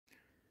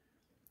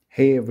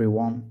Hey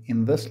everyone,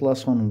 in this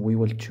lesson we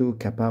will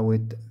talk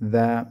about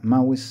the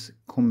mouse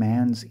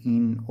commands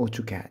in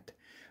AutoCAD.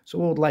 So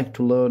we would like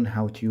to learn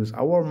how to use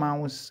our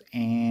mouse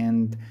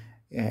and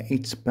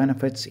its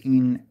benefits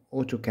in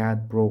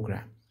AutoCAD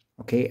program,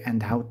 okay,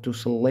 and how to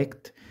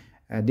select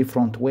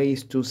different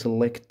ways to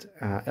select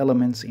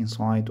elements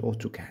inside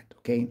AutoCAD,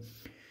 okay.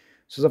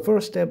 So the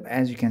first step,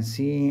 as you can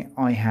see,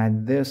 I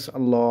had this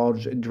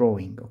large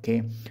drawing,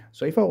 okay?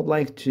 So if I would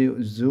like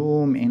to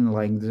zoom in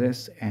like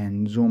this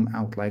and zoom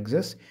out like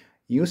this,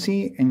 you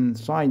see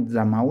inside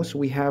the mouse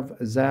we have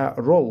the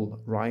roll,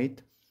 right?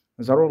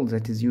 The roll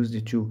that is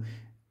used to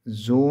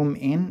zoom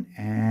in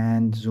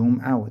and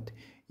zoom out.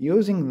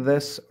 Using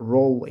this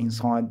roll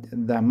inside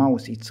the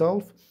mouse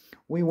itself,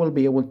 we will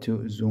be able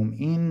to zoom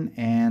in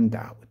and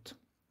out.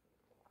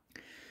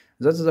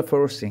 That's the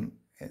first thing.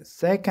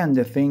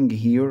 Second thing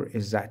here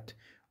is that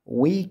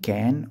we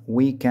can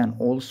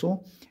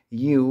also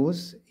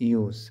use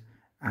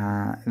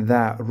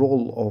the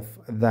roll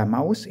of the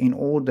mouse in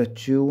order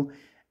to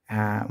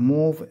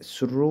move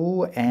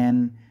through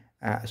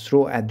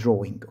a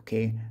drawing.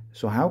 Okay,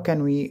 so how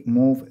can we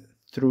move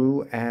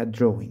through a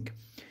drawing?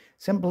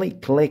 Simply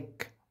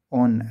click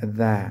on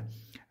the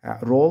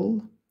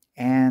roll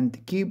and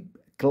keep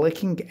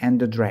clicking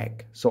and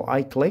drag. So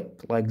I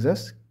click like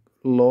this,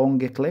 long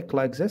click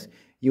like this,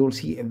 you will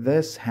see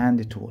this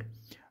hand tool.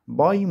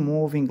 By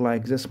moving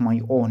like this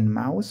my own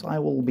mouse, I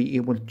will be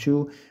able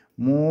to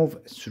move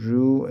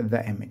through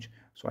the image.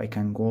 So I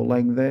can go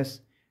like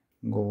this,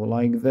 go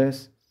like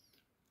this,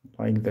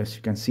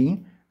 you can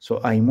see. So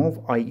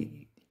I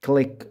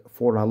click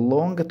for a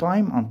long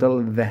time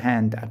until the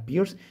hand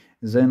appears,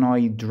 then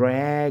I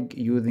drag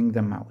using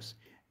the mouse,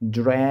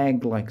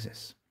 drag like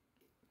this.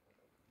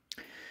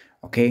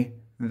 Okay,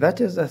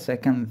 that is the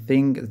second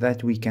thing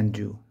that we can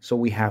do. So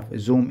we have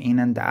zoom in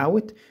and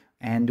out,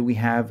 and we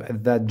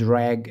have the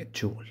drag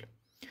tool.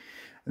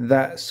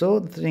 The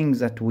third thing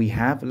that we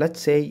have,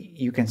 let's say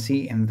you can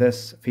see in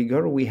this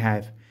figure, we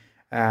have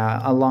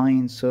a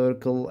line,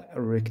 circle,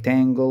 a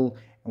rectangle.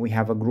 We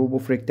have a group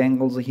of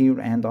rectangles here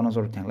and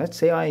another rectangle. Let's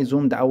say I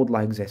zoomed out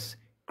like this,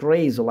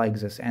 crazy like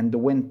this, and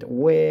went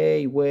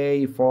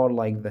way far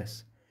like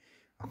this.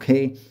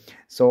 Okay,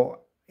 so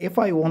if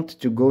I want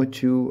to go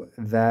to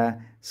the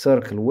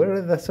circle, where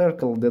is the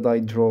circle did I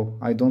draw?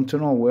 I don't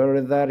know. Where are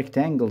the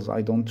rectangles?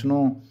 I don't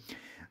know.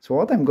 So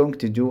what I'm going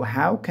to do,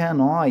 how can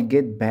I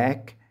get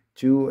back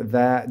to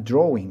the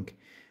drawing?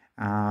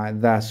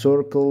 The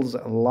circles,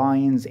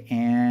 lines,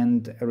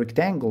 and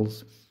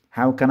rectangles.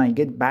 How can I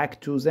get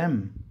back to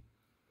them?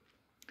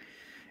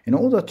 In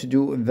order to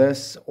do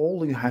this,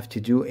 all you have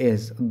to do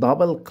is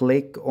double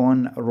click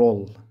on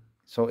roll.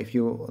 So if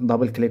you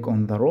double click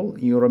on the roll,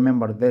 you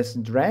remember this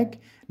drag.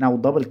 Now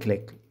double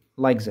click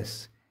like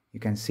this. You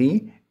can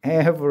see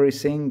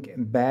everything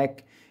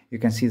back. You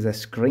can see the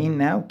screen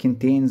now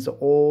contains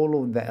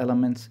all of the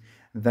elements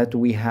that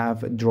we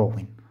have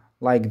drawn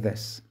like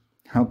this.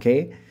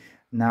 Okay,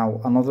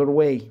 now another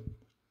way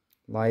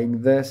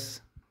like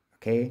this.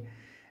 Okay,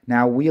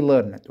 now we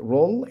learn it.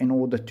 Roll in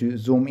order to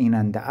zoom in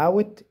and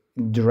out,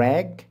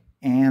 drag,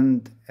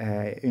 and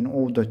in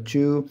order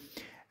to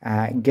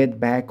get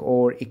back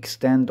or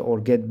extend or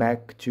get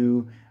back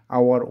to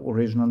our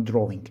original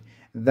drawing.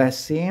 The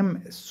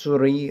same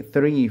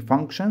three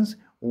functions,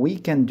 we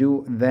can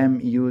do them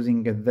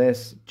using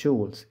these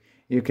tools.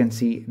 You can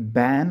see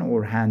ban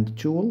or hand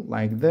tool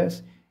like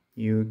this.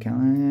 You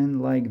can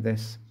like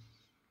this.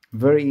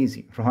 Very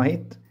easy,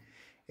 right?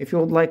 If you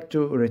would like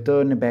to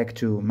return back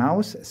to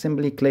mouse,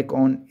 simply click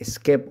on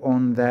escape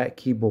on the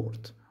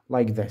keyboard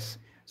like this.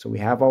 So we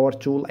have our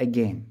tool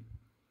again.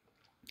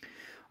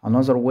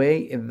 Another way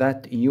is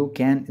that you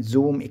can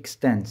zoom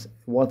extends.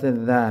 What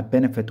is the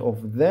benefit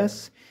of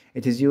this?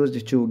 It is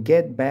used to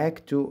get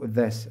back to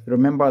this.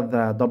 Remember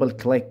the double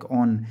click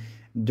on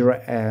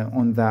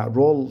the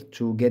roll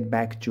to get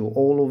back to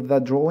all of the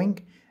drawing.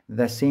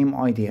 The same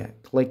idea.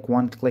 Click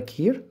one click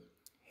here.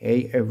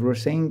 Hey,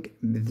 everything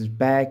is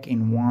back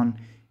in one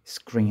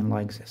screen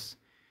like this.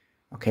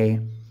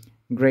 Okay,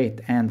 great.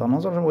 And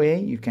another way,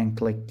 you can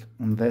click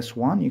on this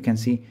one. You can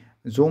see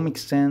zoom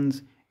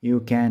extends.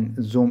 You can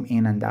zoom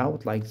in and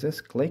out like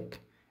this,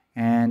 click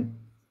and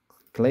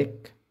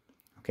click.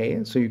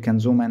 Okay, so you can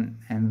zoom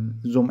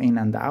in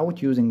and out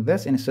using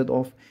this instead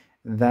of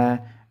the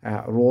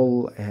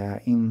roll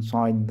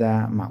inside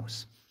the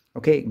mouse.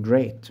 Okay,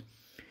 great.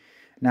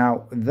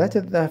 Now that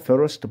is the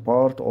first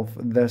part of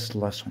this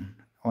lesson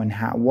on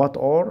what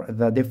are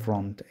the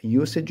different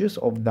usages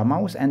of the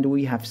mouse, and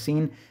we have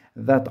seen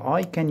that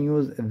I can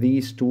use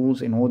these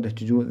tools in order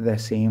to do the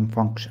same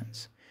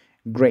functions.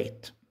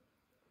 Great.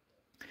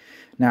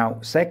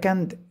 Now,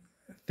 second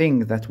thing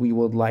that we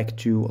would like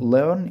to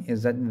learn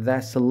is that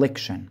the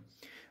selection.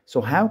 So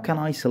how can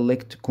I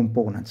select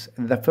components?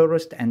 The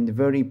first and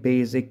very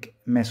basic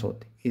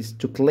method is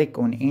to click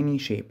on any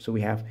shape. So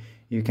we have,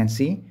 you can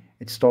see,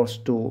 it starts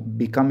to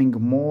becoming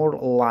more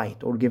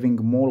light or giving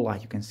more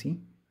light, you can see.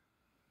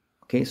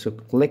 Okay, so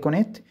click on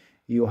it.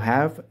 You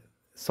have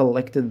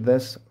selected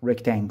this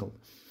rectangle.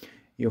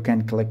 You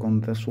can click on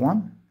this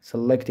one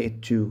select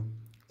it to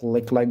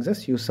click like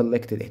this, you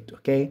selected it.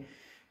 Okay,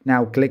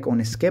 now click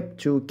on skip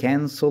to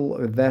cancel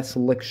the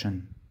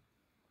selection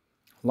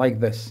like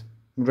this.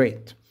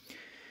 Great.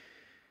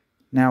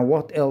 Now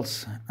what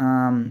else?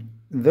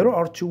 There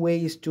are two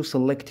ways to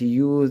select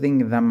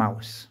using the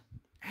mouse.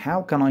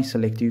 How can I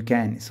select? You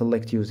can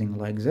select using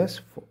like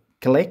this.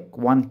 Click,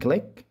 one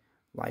click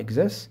like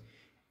this,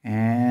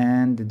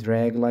 and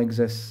drag like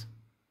this.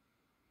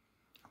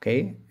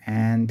 Okay,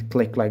 and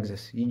click like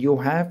this. You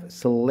have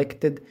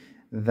selected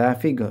the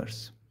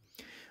figures.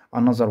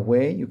 Another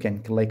way, you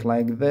can click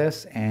like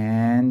this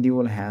and you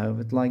will have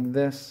it like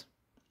this.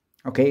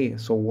 Okay,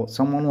 so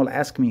someone will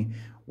ask me,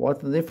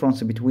 what's the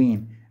difference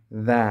between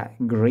the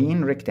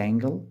green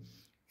rectangle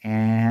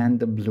and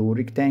the blue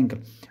rectangle?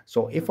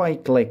 So if I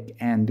click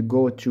and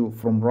go to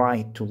from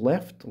right to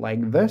left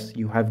like this,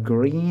 you have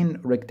green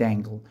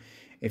rectangle.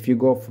 If you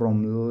go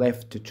from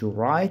left to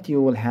right,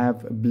 you will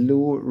have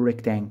blue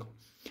rectangle.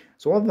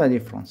 So what's the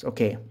difference?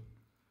 Okay,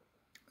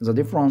 the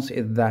difference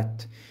is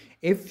that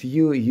if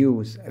you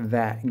use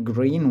the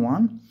green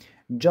one,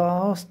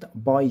 just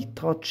by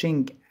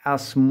touching a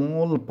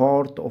small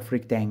part of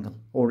rectangle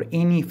or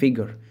any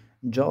figure,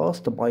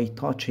 just by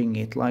touching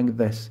it like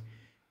this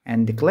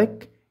and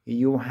click,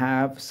 you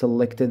have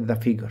selected the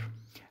figure.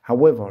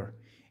 However,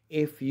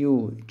 if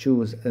you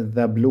choose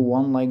the blue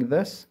one like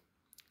this,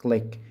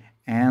 click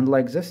and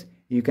like this,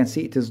 you can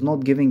see it is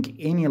not giving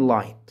any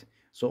light.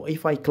 So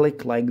if I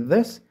click like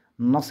this,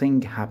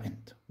 nothing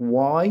happened.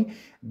 Why?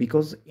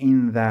 Because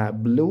in the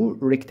blue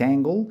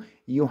rectangle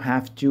you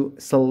have to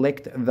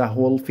select the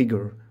whole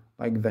figure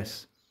like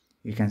this.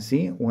 You can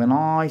see when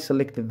I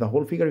selected the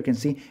whole figure, you can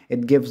see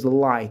it gives the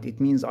light. It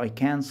means I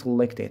can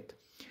select it.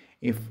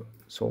 If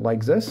so,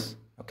 like this.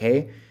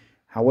 Okay,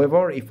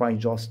 however, if I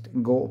just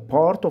go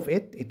part of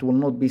it, it will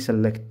not be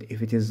selected.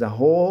 If it is the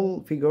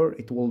whole figure,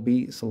 it will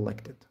be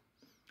selected.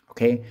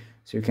 Okay,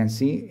 so you can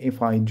see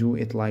if I do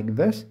it like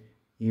this,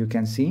 you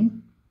can see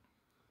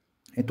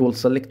it will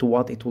select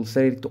what? It will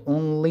select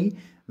only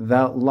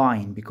the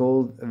line,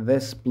 because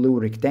this blue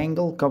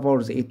rectangle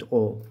covers it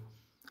all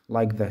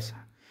like this.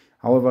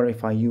 However,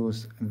 if I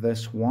use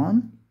this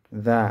one,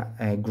 the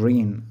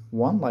green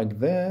one like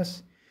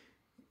this,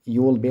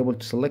 you will be able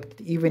to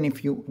select it even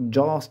if you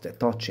just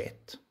touch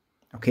it.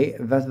 Okay,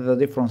 that's the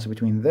difference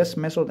between this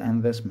method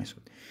and this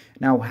method.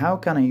 Now, how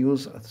can I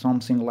use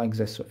something like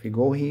this? So if you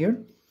go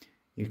here,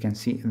 you can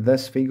see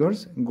this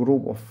figures,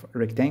 group of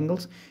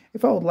rectangles.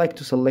 If I would like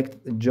to select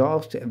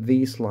just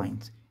these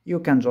lines, you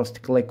can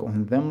just click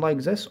on them like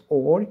this,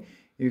 or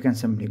you can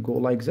simply go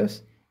like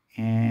this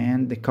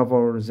and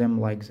cover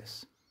them like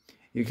this.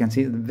 You can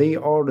see they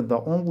are the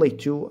only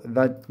two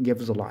that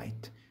gives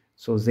light,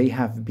 so they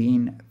have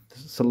been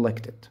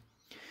selected.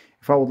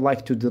 If I would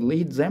like to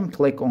delete them,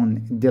 click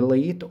on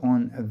delete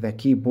on the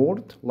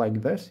keyboard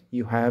like this.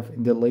 You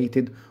have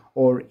deleted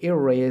or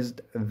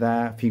erased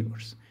the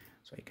figures.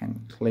 So you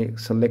can click,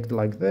 select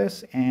like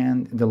this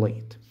and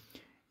delete.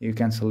 You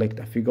can select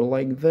a figure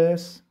like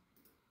this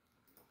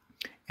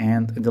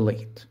and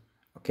delete.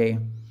 Okay,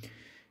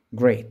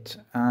 great.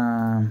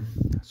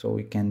 So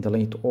we can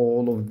delete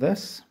all of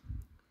this.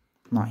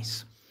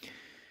 Nice.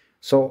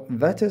 So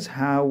that is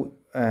how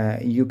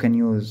you can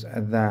use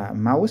the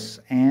mouse,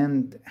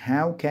 and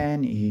how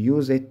can you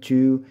use it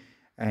to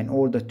in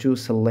order to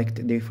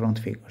select different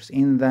figures.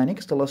 In the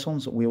next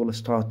lessons, we will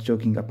start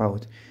talking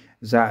about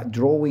the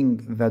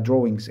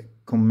drawings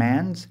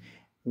commands.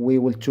 We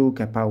will talk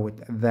about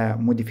the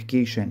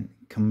modification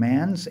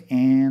commands,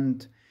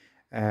 and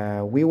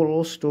we will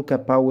also talk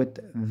about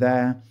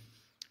the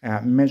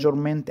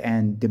measurement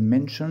and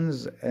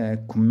dimensions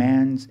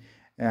commands,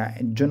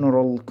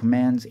 general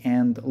commands,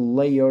 and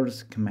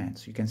layers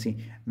commands. You can see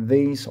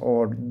these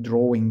are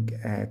drawing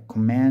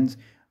commands.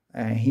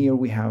 Here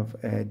we have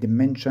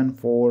dimension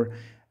for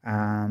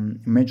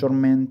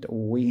measurement.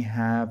 We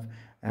have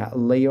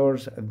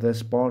layers.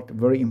 This part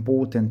very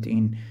important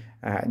in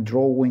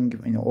drawing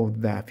of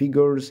the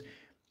figures.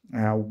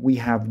 We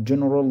have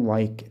general,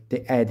 like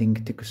adding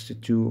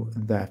text to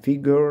the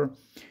figure.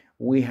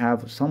 We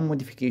have some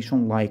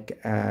modification like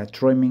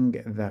trimming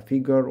the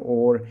figure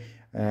or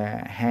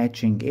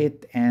hatching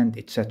it, and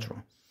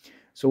etc.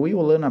 So we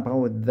will learn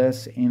about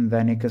this in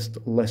the next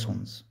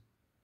lessons.